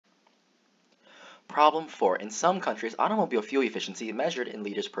Problem 4. In some countries, automobile fuel efficiency is measured in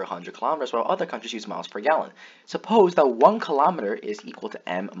liters per 100 kilometers, while other countries use miles per gallon. Suppose that 1 kilometer is equal to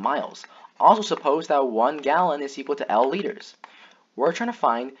m miles. Also suppose that 1 gallon is equal to L liters. We're trying to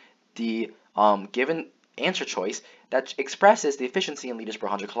find the given answer choice that expresses the efficiency in liters per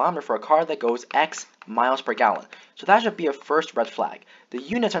 100 kilometer for a car that goes X miles per gallon. So that should be a first red flag. The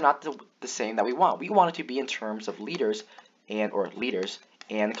units are not the same that we want. We want it to be in terms of liters and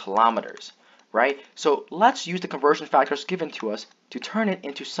kilometers. Right? So let's use the conversion factors given to us to turn it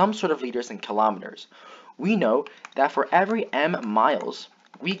into some sort of liters and kilometers. We know that for every m miles,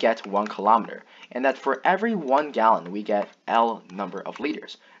 we get 1 kilometer, and that for every 1 gallon, we get L number of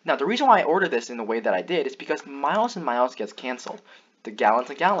liters. Now, the reason why I ordered this in the way that I did is because miles and miles gets canceled. The gallons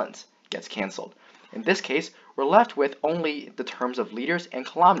and gallons gets canceled. In this case, we're left with only the terms of liters and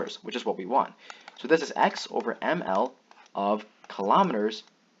kilometers, which is what we want. So this is X over ml of kilometers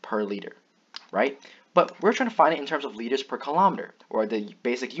per liter. Right? But we're trying to find it in terms of liters per kilometer, or the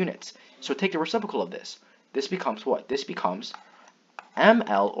basic units. So take the reciprocal of this. This becomes what? This becomes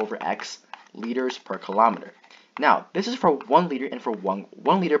ml over x liters per kilometer. Now, this is for 1 liter and for 1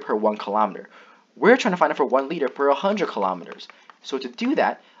 liter per 1 kilometer. We're trying to find it for 1 liter per 100 kilometers. So to do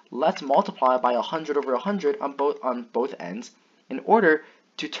that, let's multiply by 100 over 100 on both ends in order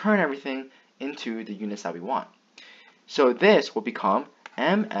to turn everything into the units that we want. So this will become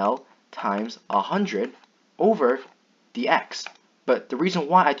ml times 100 over the x. But the reason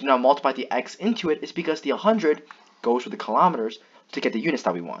why I do not multiply the x into it is because the 100 goes with the kilometers to get the units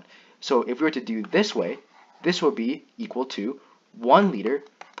that we want. So if we were to do this way, this would be equal to 1 liter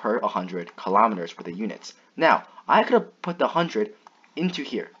per 100 kilometers for the units. Now, I could have put the 100 into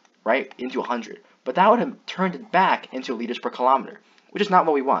here, right? Into 100. But that would have turned it back into liters per kilometer, which is not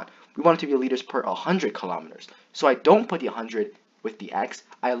what we want. We want it to be liters per 100 kilometers. So I don't put the 100 with the x,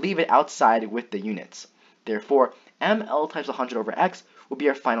 I leave it outside with the units. Therefore, ml times 100 over x will be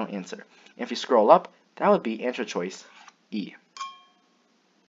our final answer. And if you scroll up, that would be answer choice E.